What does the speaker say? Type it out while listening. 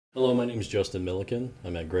Hello, my name is Justin Milliken.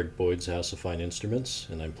 I'm at Greg Boyd's House of Fine Instruments,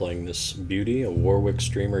 and I'm playing this beauty, a Warwick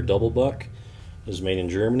Streamer double buck. It is made in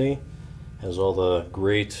Germany, has all the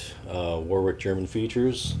great Warwick German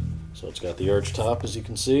features. So it's got the arch top, as you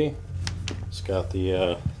can see. It's got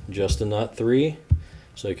the adjust a nut 3,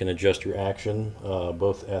 so you can adjust your action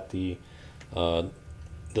both at the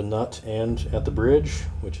nut and at the bridge,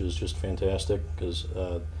 which is just fantastic because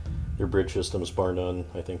their bridge systems, bar none,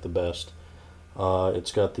 I think the best.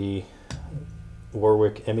 It's got the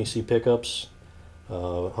Warwick MEC pickups,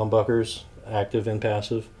 humbuckers, active and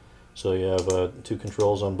passive. So you have 2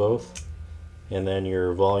 controls on both, and then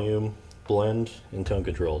your volume, blend, and tone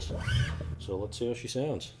controls. So let's see how she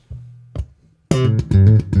sounds.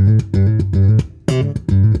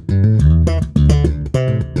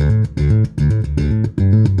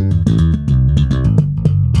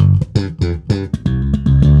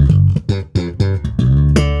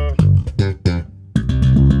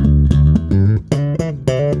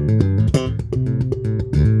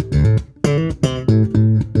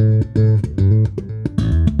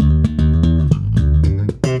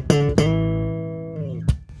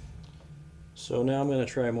 So now I'm going to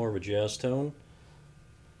try more of a jazz tone,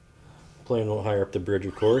 playing a little higher up the bridge,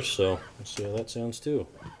 of course, so let's see how that sounds too.